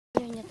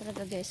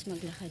talaga guys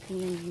maglakad.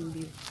 Tingnan niyo yung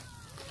view.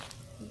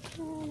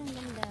 Yan, ang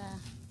ganda.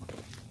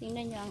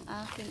 Tingnan niyo ang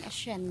aking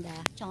asyenda.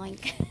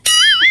 Choink.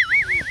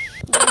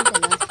 Ang ganda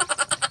lang.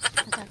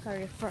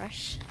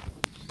 Nakaka-refresh.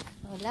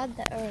 So, love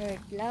the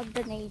earth. Love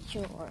the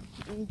nature.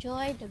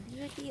 Enjoy the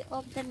beauty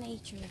of the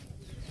nature.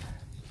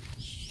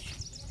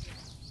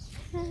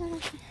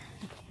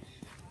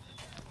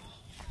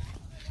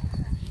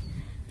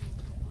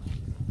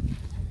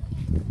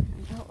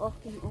 Ang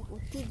aking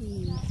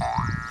uutili.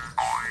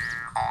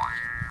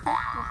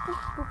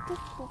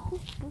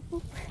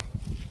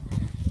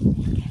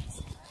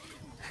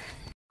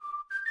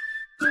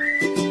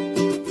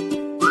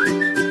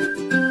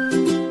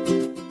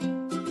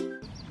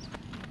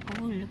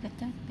 Oh, look at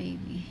that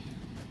baby.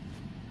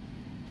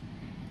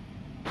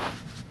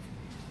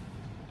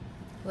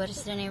 What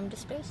is the name of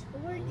this place?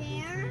 Over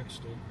there.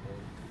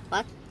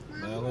 What?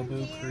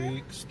 Malibu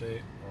Creek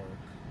State Park.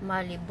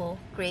 Malibu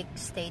Creek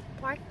State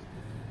Park.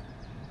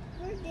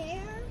 We're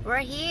there.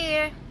 We're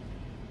here.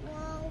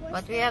 Well,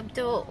 But we have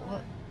to...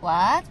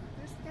 What?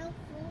 We're still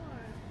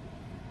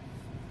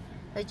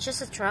 4. It's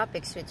just a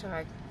tropic,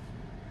 sweetheart.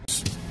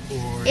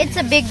 Or It's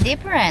a big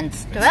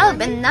difference. 12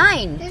 and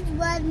 9. there's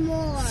one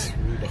more.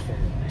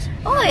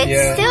 Oh, it's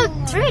Yeah. still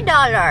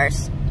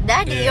 $3.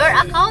 Daddy, Yeah. you're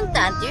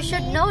accountant. You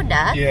should know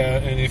that. Yeah,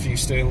 and if you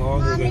stay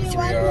longer than Mommy,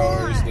 3 one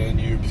hours, more. then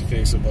you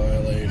face a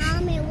violation.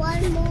 Mommy,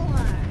 one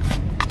more.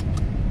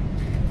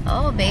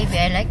 Oh,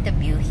 baby, I like the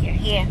view here.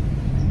 Here.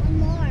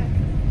 One more.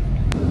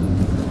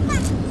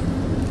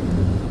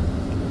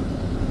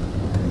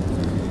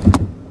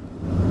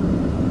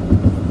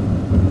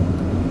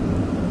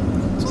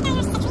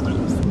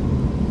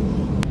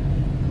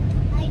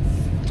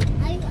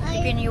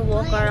 When you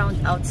walk around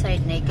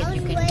outside naked,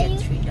 you can get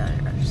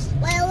 $3.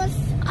 Well,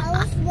 I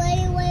was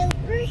waiting.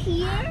 We're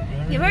here.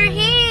 We're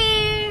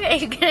here. Are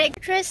you gonna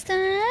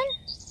Tristan?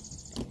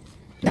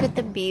 Look at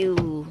the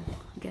view,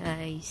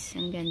 guys.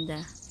 Ang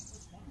ganda.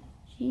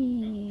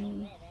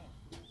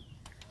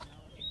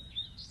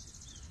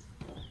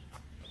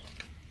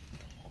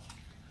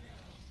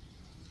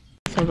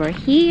 So we're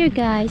here,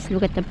 guys.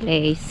 Look at the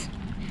place.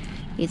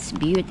 It's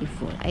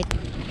beautiful.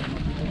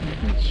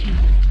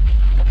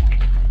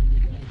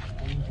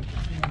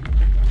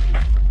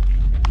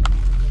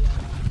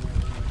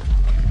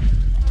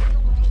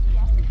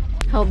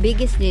 How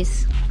big is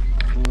this?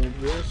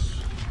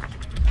 This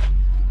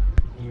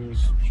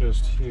is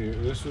just here.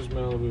 This is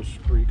Malibu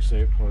Creek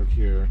State Park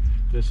here.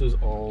 This is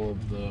all of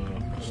the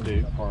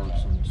state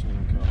parks in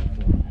Southern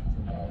California.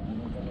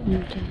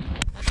 Okay.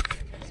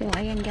 So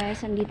ayan guys,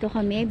 andito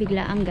kami,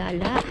 bigla ang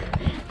gala.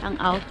 Ang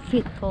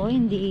outfit ko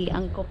hindi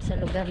angkop sa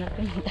lugar na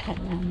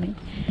pinuntahan namin.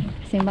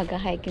 Kasi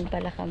mag-hiking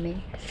pala kami.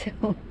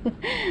 So,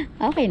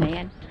 okay na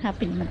yan.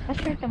 Happy naman.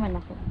 Pa-short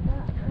naman ako.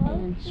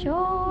 Ayan,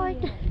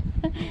 short.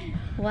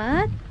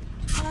 What?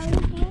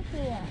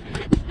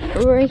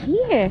 We're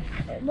here.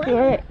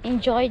 We're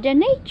enjoy the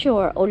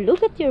nature. Oh,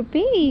 look at your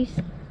face.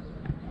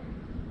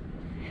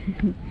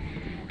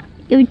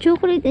 Yung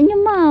chocolate in your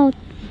mouth.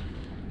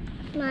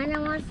 Mama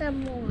wants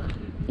some more.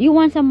 You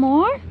want some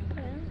more?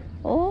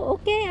 Oh,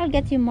 okay. I'll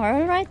get you more.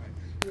 All right.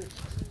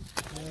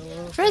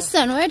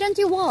 Tristan, why don't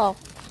you walk?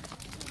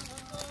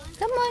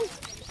 Come on.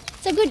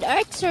 It's a good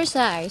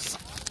exercise.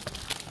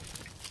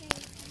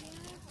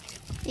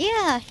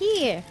 Yeah,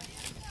 here.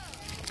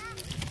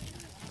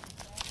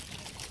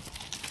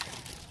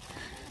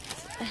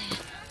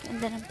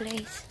 Ganda ng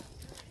place.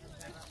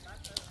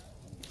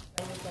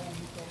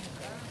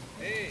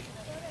 Hey.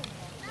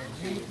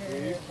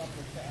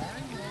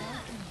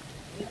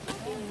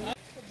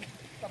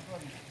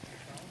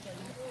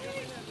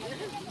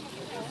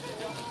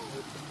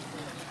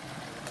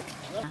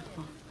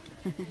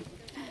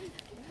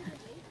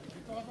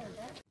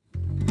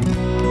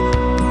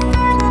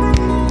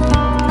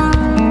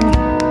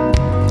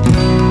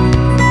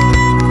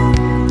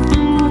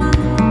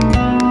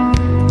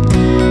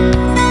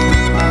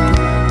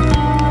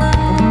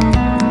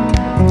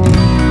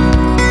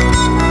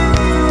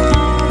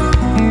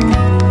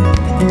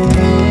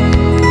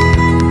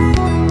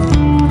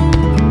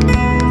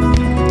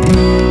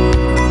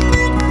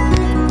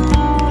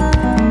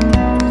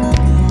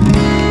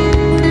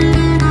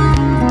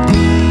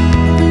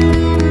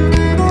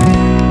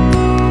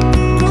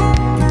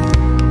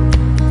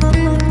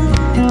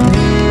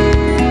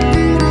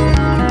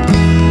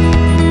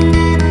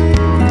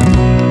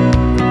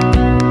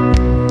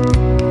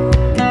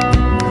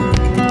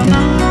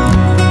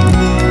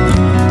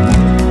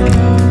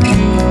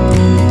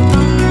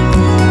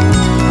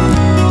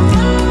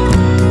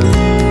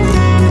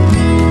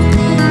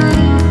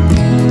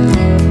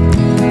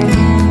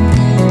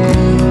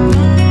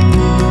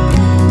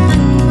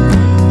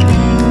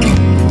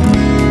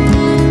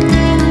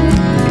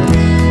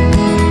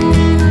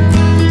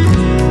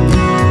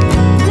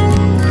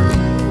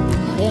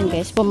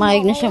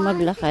 Pumayag na siya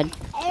maglakad.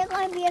 It's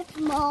gonna be a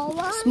small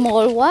one.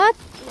 Small what?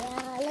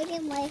 Yeah, look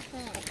at my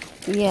head.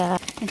 Yeah.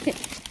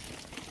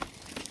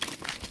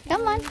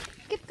 Come on,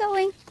 keep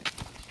going.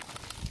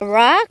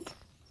 Rock?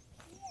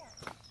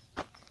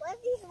 What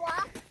is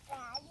rock,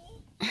 Daddy?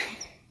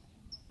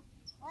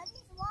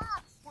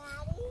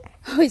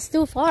 it's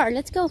too far.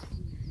 Let's go.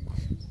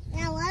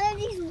 Now, what are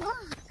these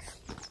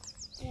rocks?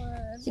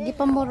 Sige,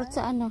 pamurot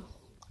sa ano.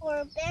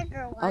 Or a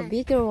bigger one. A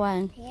bigger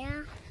one.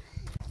 Yeah.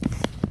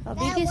 How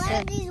Now, big is what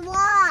are it? these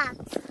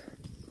rocks?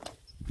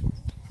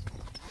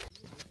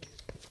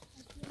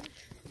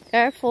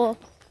 Careful.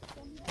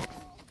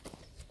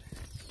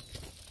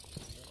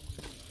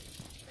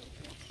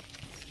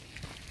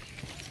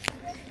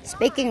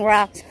 Speaking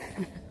rocks.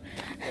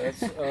 That's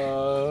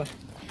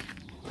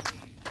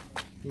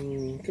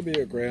could be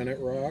a granite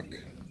rock.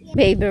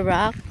 Baby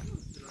rock.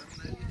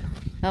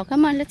 Oh,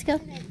 come on, let's go.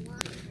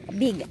 A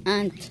big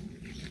ant.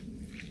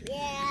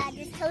 Yeah,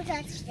 just don't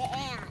touch the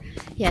ant.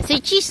 Yeah, say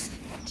cheese.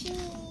 Cheese.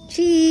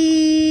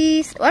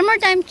 Cheese. One more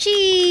time,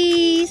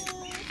 cheese.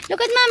 Look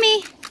at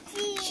mommy.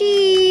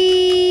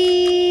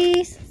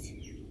 Cheese.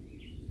 Cheese.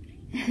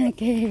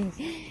 Okay.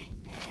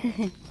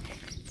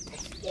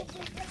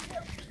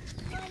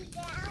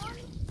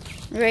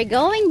 We're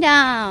going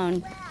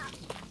down.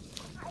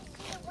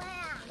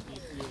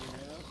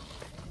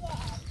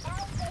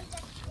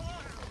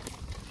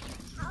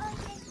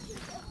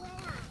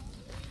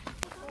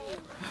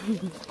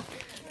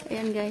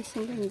 Ayan guys,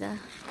 ang ganda.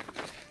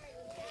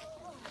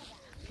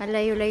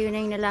 Malayo-layo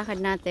na yung nalakad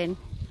natin.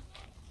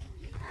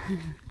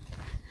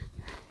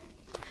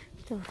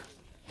 Ito.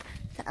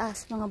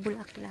 Taas, mga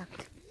bulaklak.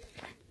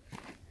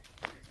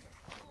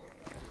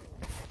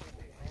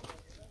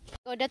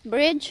 Go that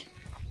bridge.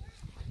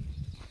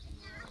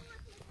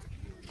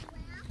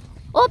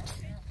 Oops!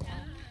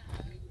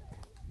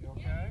 You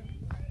okay?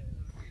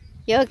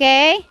 You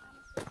okay?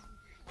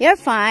 You're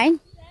fine.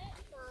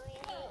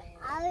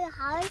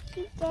 How is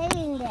she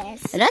getting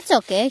this? That's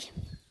okay.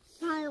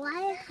 Mommy,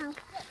 how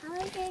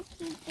did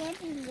she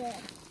getting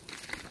this?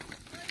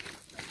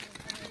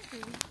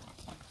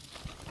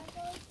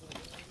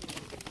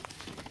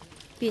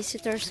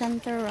 Visitor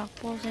Center,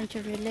 Rockpool,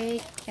 Century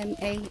Lake,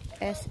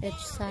 MASH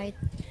site,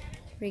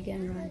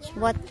 Regan Ranch.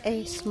 What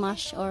a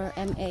smash or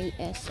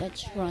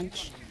MASH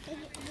Ranch?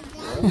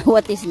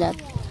 What is that?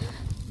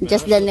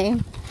 Just the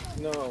name?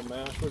 No,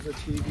 MASH was a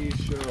TV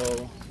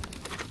show.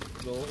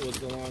 It was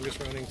the longest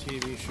running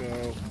TV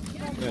show,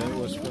 and it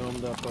was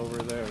filmed up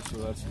over there, so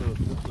that's the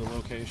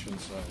location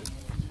site.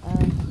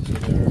 So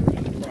they're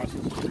in the process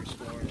of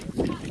restoring it.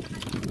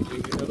 You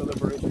get out of the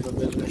bridge of the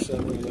visitor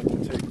center, and then you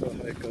take the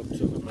hike up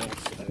to the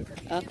MASH site.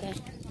 Okay.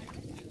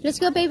 Let's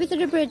go, baby, to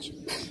the bridge.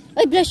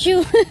 I bless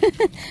you.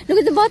 Look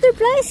at the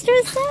butterflies,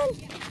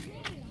 Tristan.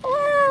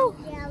 Wow.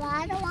 Yeah, but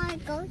I don't want to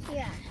go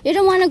here. You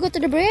don't want to go to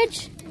the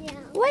bridge? Yeah.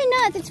 Why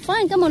not? It's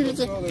fine. Come on, let's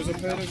go. Oh, there's a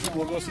visitor.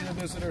 We'll go see the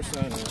visitor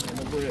center and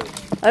the bridge.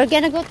 We're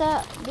gonna go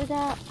to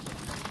the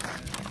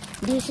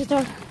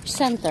visitor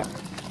center.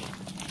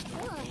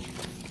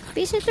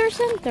 Visitor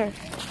center.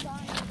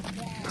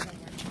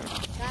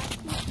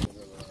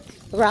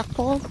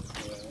 Rockpool.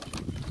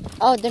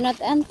 Oh, do not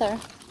enter.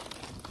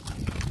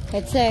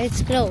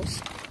 It's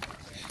closed.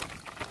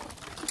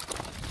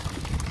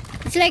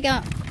 It's like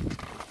a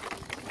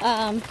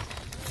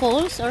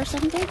falls or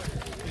something.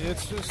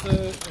 It's just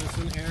it's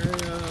an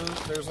area.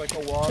 There's like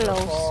a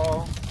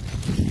waterfall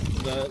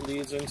that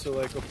leads into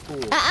like a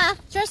pool.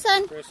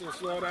 Tristan. Kristen,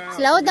 slow down.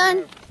 Slow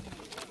down.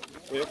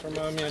 Wait for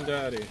mommy and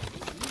daddy.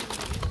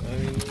 I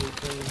mean,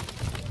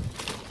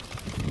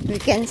 We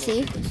can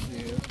see. you can see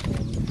it.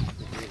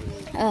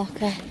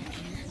 Okay.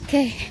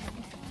 Okay.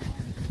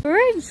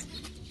 Birds.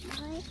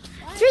 Why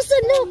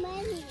Tristan, so look.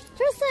 many?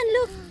 Tristan,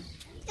 look.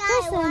 Guys,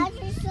 Tristan. why are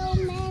there so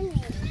many?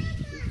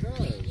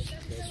 Because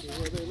that's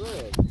where they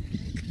live.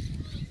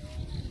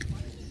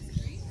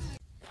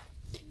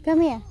 Come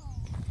here.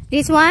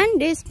 This one,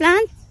 this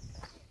plant.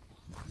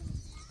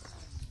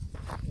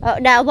 Oh,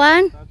 that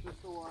one. That's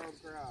just the wild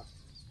grass.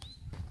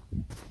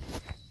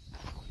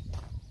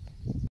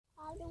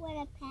 How do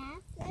I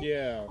pass it?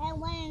 Yeah.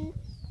 And when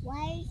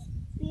why is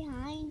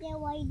behind it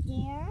right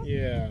there?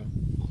 Yeah.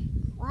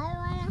 Why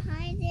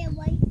behind it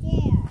right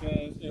there?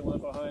 Because it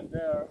went behind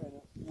there and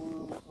it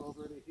flew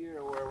over to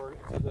here where we're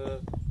to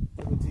the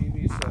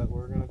TV set.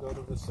 We're gonna go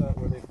to the set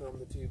where they filmed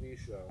the TV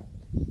show.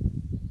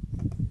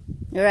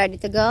 You ready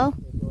to go?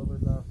 It's over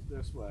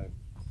this way.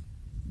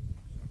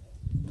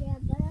 Yeah,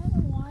 but I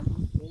don't want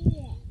to see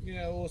it.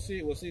 Yeah, we'll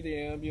see. We'll see the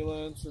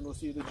ambulance and we'll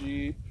see the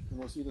Jeep and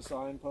we'll see the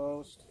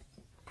signpost.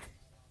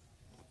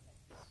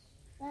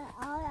 But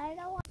I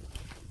don't want.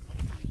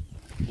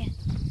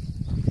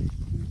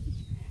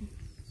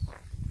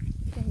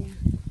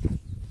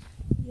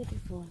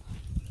 Beautiful.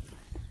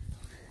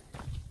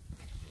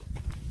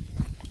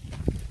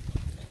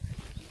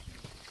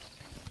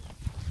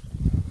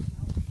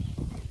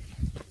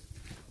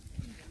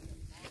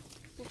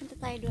 Pupunta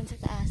tayo doon sa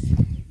taas.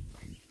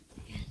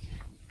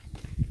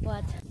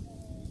 What?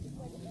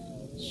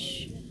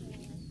 Shh.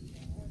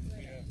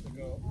 We have to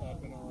go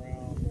up and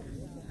around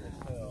this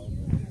hill.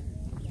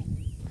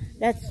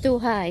 That's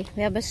too high.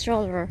 We have a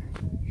stroller.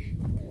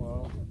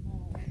 Well,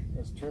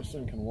 as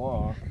Tristan can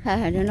walk.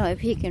 I don't know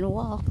if he can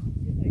walk.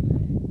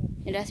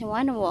 He doesn't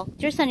want to walk.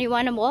 Tristan, you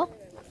want to walk?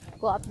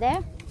 Go up there?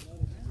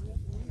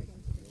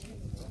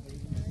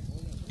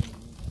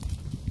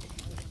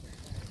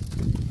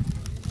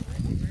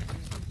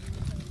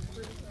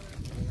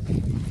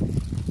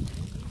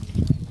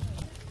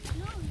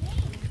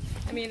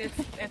 mean,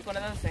 it's one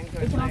of those things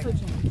where It it's can like, also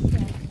change.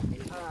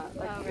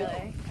 oh,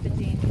 really? The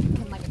jeans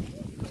can like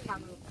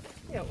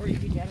Yeah, or you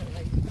could get it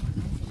like.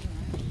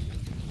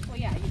 well,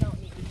 yeah, you don't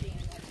need the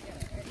jeans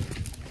together.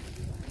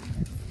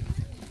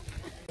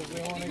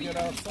 They want to get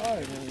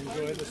outside and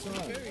enjoy the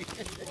sun.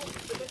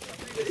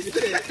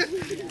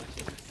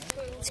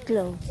 It's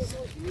closed.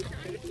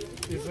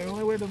 Is the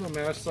only way to the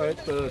mass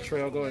site the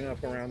trail going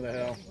up around the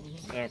hill?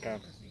 Okay.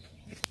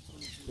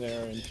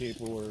 There, and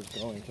people were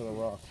going to the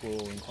rock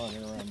pool and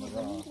climbing around the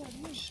rock.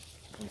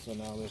 And so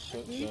now they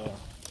put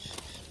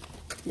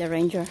The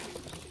ranger.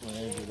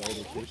 ranger there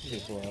to keep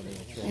people out of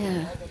the trail.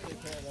 Yeah.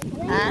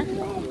 Huh?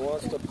 He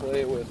wants to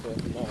play with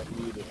it, not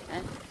eat it.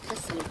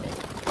 Just a little bit.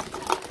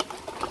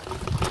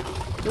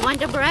 You want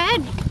the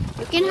bread?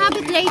 You can have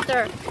it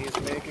later. He's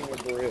making a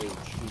bridge.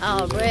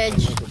 Oh,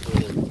 bridge. Make a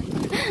bridge.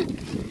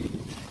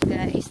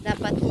 Guys,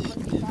 dapat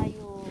pupunta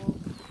tayo.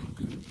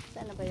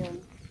 Saan na ba yun?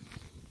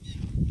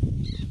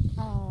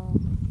 Oh,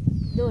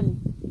 dun.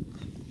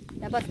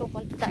 Dapat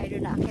pupunta tayo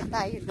doon. Nakakit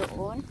tayo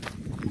doon.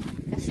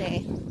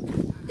 Kasi,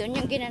 doon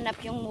yung ginanap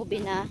yung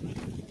movie na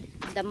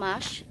The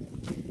Mash.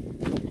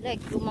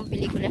 Like, lumang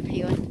pelikula na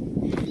yun.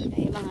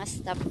 May mga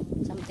stop,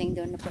 something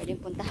doon na pwedeng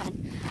puntahan.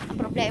 Ang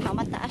problema,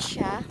 mataas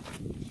siya.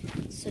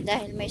 So,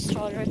 dahil may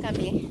stroller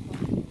kami,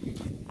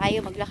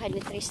 ayaw maglakad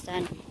ni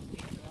Tristan.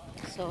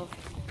 So,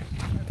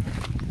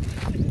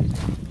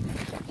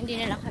 hindi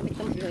na lang kami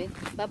tumuloy.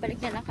 Babalik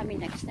na lang kami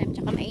next time.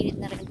 Tsaka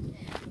mainit na rin.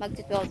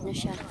 Mag-12 na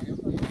siya.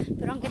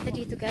 Pero ang ganda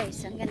dito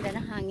guys. Ang ganda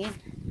ng hangin.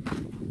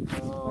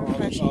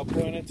 I'll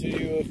point it to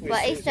you if we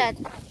What see is that?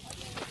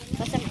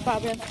 What's the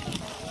problem? I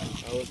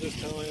was just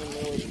telling him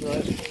there was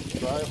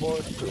dry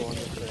horse poo on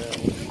the trail.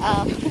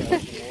 Oh.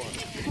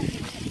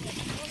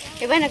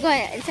 You wanna go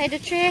inside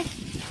the tree?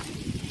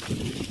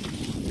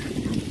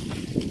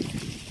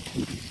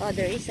 Oh,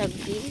 there is a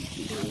bee.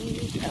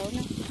 Oh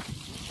no.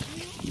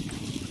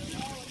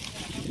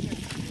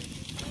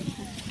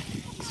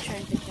 Let's try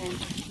to turn.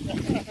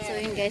 So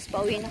yun guys,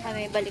 pauwi na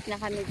kami. Balik na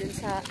kami dun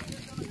sa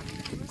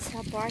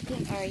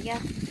parking area.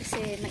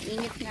 Kasi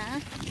mainit na.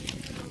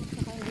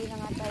 Saka hindi na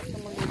nga tayo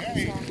tumuloy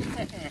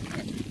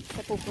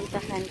sa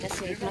pupuntahan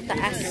kasi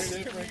mataas.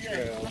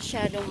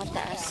 Masyadong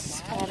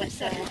mataas para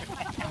sa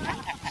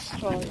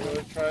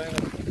stroller.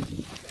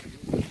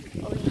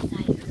 Pauwi na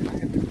tayo.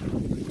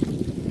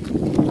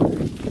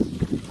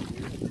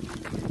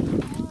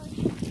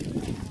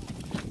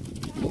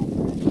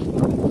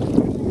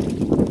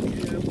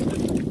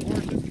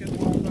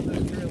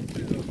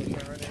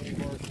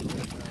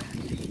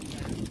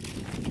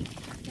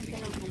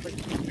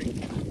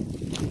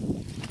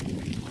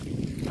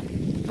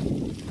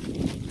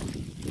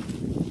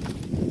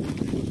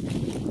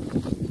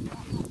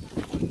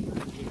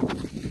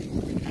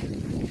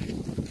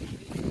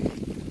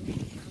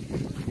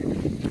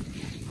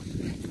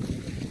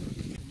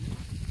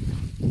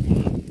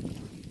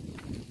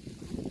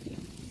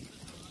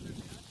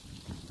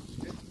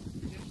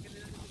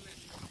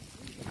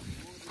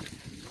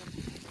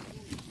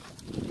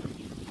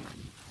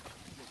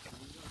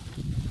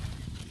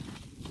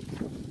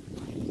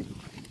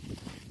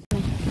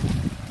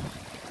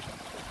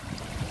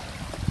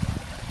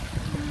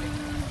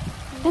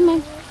 Come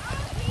on.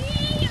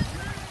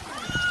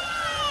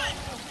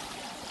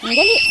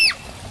 Dali.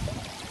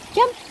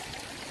 Jump.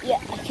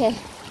 Yeah, okay.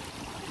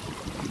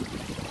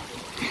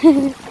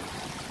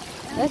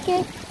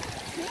 Okay.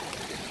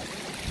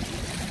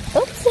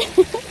 Oops.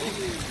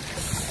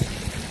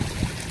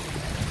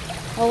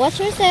 Oh, watch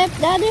your step.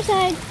 The other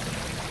side.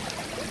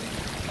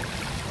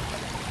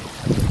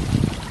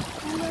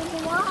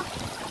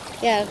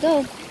 Yeah,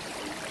 go.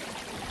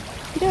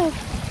 Go.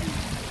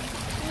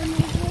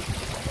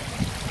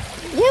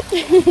 Yep.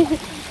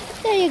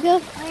 There you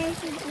go.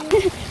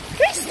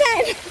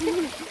 Tristan!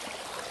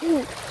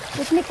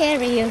 Let me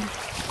carry you.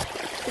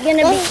 It's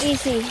gonna be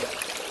easy.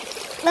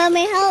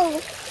 Mommy,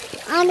 how?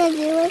 I'm gonna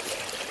do it.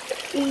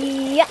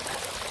 Yeah.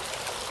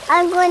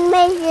 I'm going to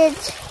make it.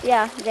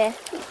 Yeah, there.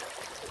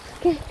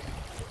 Okay.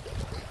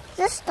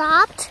 Just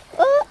stopped.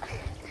 Oh.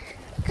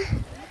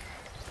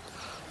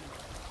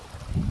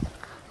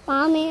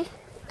 Mommy.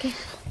 Okay.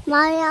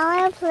 Mommy,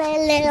 I want to play a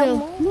little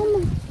more.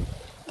 Mama.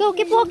 Go,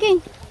 keep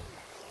walking.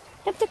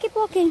 Have to keep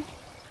walking.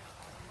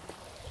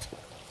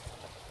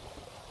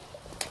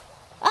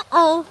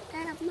 Uh-oh.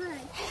 Out of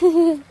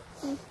mud.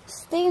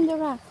 Stay on the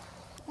rock.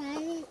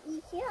 Daddy,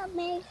 you can't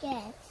make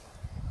it.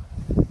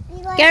 You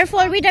like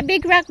Careful with the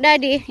big rock,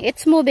 Daddy.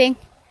 It's moving.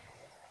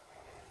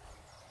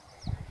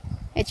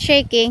 It's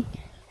shaking.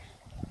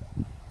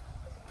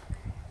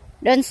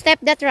 Don't step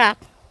that rock.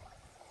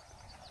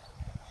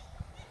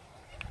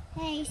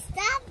 Hey,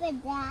 stop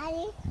it,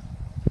 Daddy.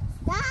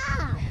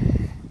 Stop.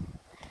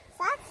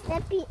 Stop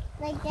stepping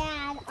like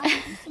that on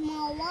the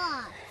small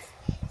rocks.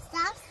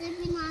 Stop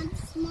stepping on the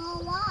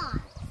small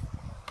rocks.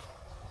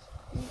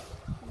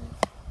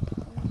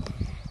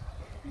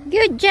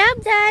 Good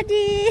job,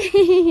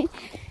 Daddy.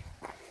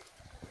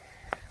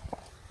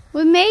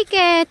 We make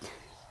it.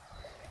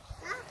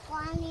 Stop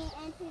falling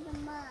into the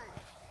mud.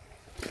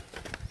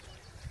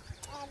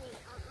 Daddy,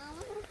 I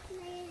want to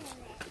play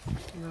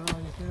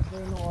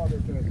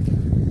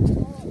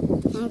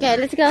Okay,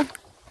 let's go.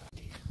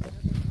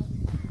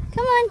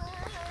 Come on.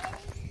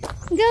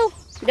 Go.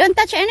 Don't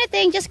touch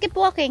anything. Just keep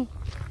walking.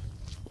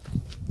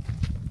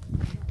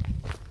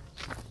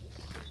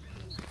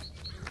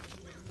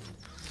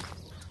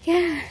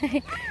 Yeah.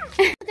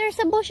 There's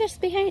some bushes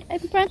behind, in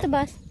front of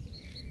us.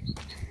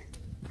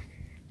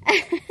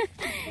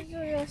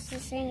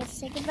 Let's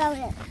think about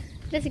it.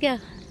 Let's go.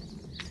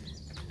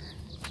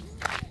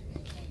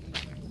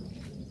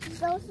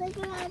 Don't think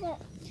about it.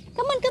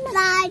 Come on, come on.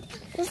 Dad,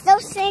 just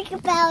don't think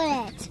about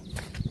it.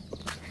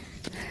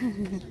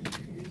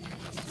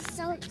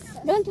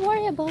 Don't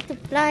worry about the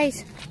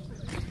flies.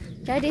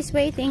 Daddy's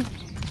waiting.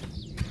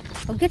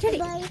 Oh, get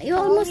ready. You're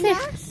almost there.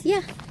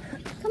 Yeah.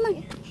 Come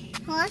on.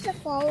 What's the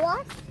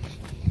forward?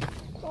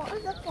 What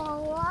was the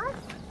forward?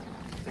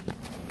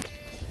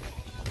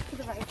 To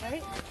the right,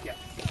 right? Yeah.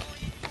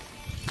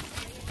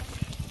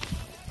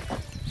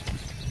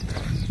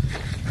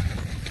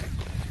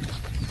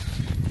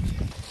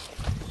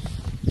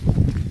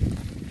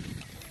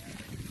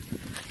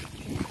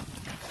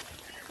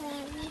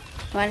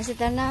 Want to sit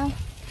down now?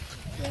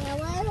 Yeah,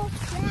 why the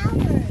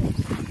flowers?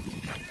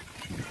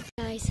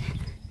 Guys,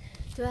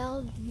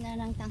 12 na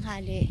ng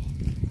tanghali.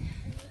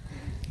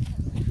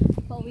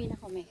 Pauwi na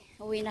kami.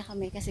 Uwi na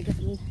kami kasi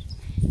gutom.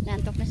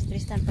 Naantok na si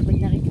Tristan. Pagod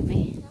na rin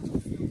kami.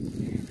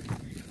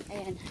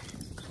 Ayan.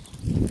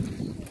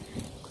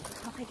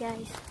 Okay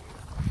guys.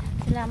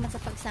 Salamat sa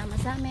pagsama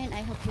sa amin.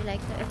 I hope you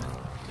like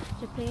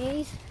the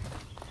place.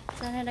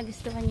 Sana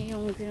nagustuhan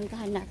nyo yung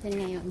pinuntahan natin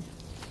ngayon.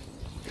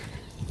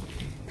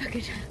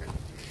 Pagod na ako.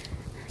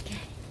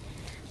 Okay.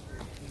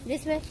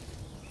 This way.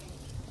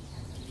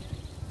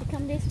 You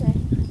come this way.